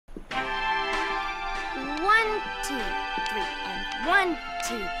1, 2, 3, and 1,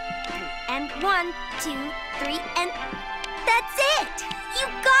 2, 3, and 1, 2, 3, and that's it! You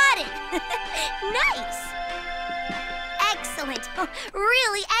got it! Nice! Excellent! Oh,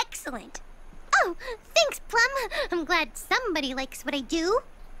 really excellent! Oh, thanks, Plum. I'm glad somebody likes what I do.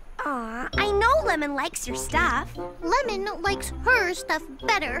 Aw, I know Lemon likes your stuff. Lemon likes her stuff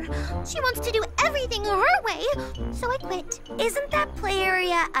better. She wants to do everything her way, so I quit. Isn't that play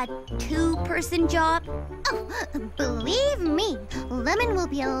area a two-person job? Oh, believe me, Lemon will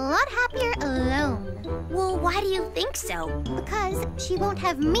be a lot happier alone. Well, why do you think so? Because she won't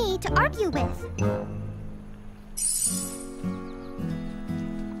have me to argue with.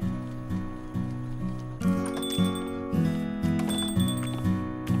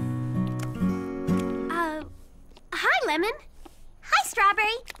 Hi, Lemon. Hi,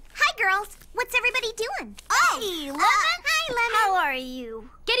 Strawberry. Hi, girls. What's everybody doing? Oh, hey, Lemon. Hi, Lemon. How are you?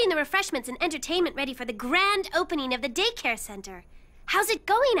 Getting the refreshments and entertainment ready for the grand opening of the daycare center. How's it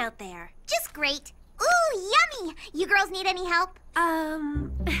going out there? Just great. Ooh, yummy. You girls need any help?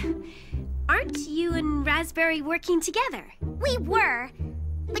 Aren't you and Raspberry working together? We were,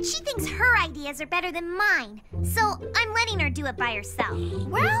 but she thinks her ideas are better than mine, so I'm letting her do it by herself.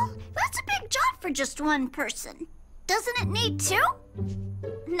 Well, that's a big job for just one person. Doesn't it need two?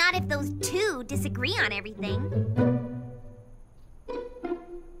 Not if those two disagree on everything.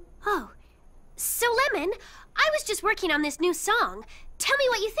 Oh, so Lemon, I was just working on this new song. Tell me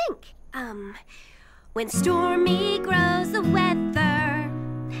what you think. When stormy grows the weather,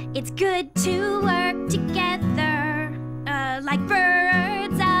 it's good to work together, like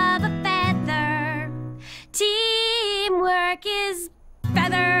birds of a feather. Teamwork is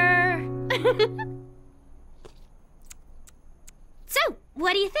better. So,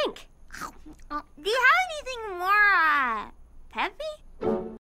 what do you think? Do you have anything more, peppy?